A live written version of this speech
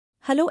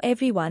Hello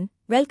everyone,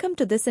 welcome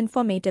to this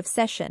informative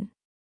session.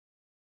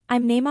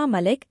 I'm Neema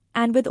Malik,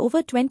 and with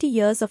over 20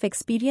 years of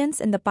experience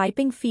in the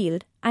piping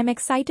field, I'm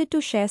excited to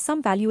share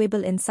some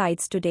valuable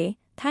insights today,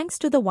 thanks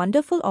to the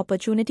wonderful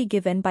opportunity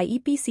given by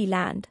EPC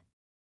Land.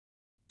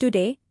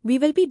 Today, we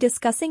will be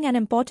discussing an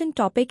important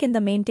topic in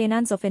the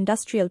maintenance of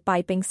industrial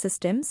piping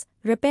systems,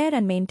 repair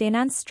and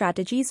maintenance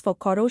strategies for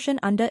corrosion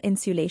under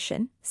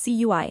insulation,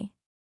 CUI.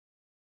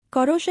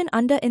 Corrosion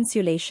under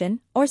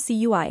insulation, or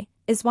CUI,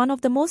 is one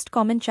of the most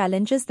common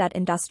challenges that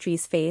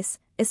industries face,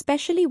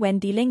 especially when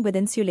dealing with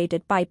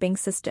insulated piping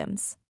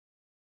systems.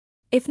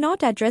 If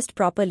not addressed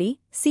properly,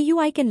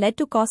 CUI can lead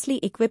to costly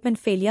equipment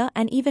failure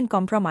and even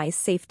compromise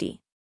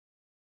safety.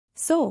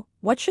 So,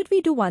 what should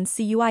we do once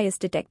CUI is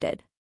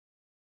detected?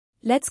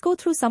 Let's go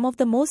through some of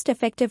the most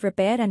effective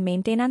repair and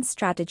maintenance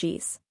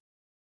strategies.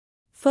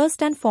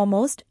 First and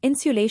foremost,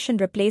 insulation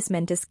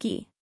replacement is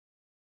key.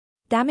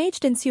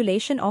 Damaged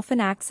insulation often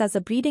acts as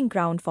a breeding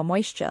ground for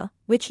moisture,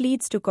 which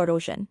leads to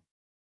corrosion.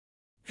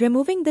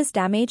 Removing this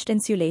damaged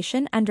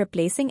insulation and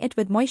replacing it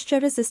with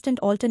moisture-resistant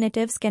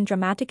alternatives can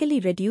dramatically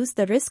reduce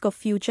the risk of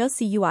future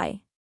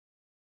CUI.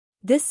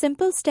 This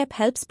simple step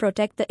helps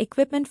protect the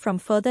equipment from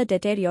further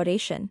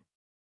deterioration.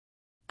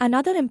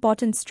 Another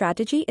important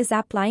strategy is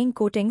applying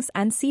coatings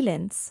and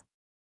sealants.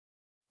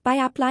 By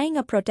applying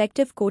a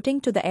protective coating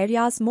to the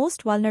areas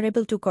most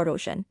vulnerable to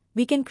corrosion,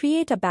 we can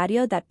create a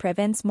barrier that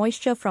prevents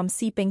moisture from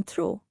seeping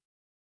through.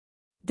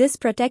 This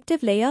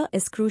protective layer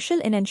is crucial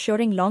in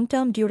ensuring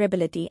long-term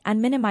durability and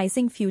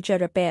minimizing future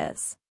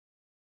repairs.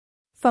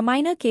 For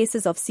minor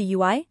cases of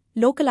CUI,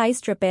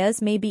 localized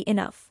repairs may be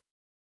enough.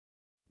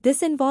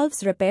 This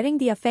involves repairing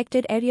the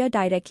affected area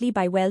directly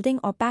by welding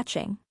or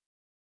patching.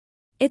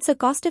 It's a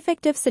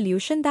cost-effective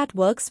solution that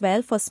works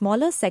well for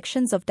smaller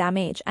sections of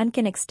damage and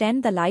can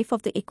extend the life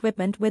of the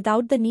equipment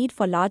without the need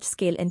for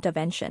large-scale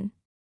intervention.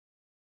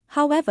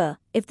 However,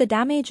 if the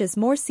damage is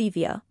more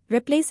severe,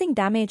 replacing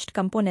damaged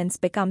components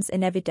becomes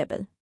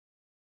inevitable.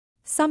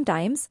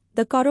 Sometimes,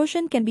 the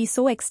corrosion can be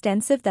so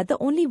extensive that the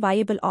only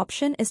viable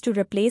option is to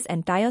replace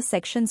entire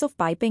sections of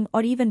piping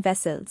or even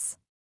vessels.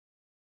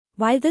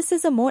 While this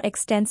is a more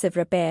extensive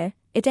repair,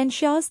 it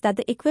ensures that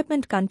the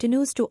equipment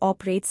continues to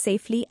operate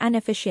safely and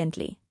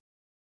efficiently.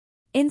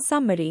 In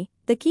summary,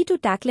 the key to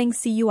tackling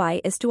CUI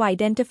is to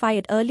identify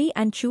it early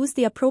and choose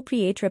the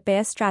appropriate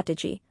repair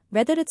strategy,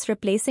 whether it's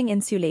replacing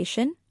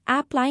insulation,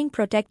 applying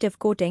protective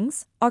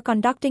coatings, or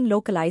conducting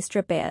localized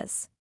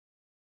repairs.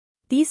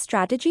 These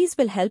strategies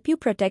will help you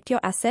protect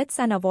your assets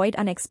and avoid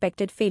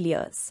unexpected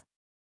failures.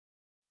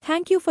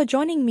 Thank you for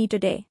joining me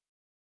today.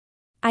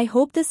 I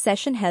hope this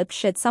session helped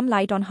shed some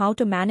light on how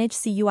to manage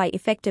CUI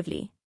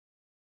effectively.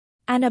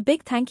 And a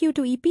big thank you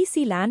to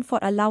EPC Land for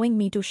allowing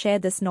me to share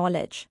this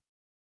knowledge.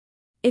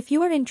 If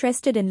you are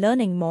interested in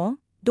learning more,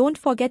 don't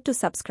forget to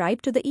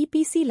subscribe to the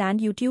EPC Land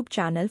YouTube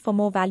channel for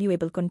more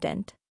valuable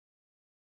content.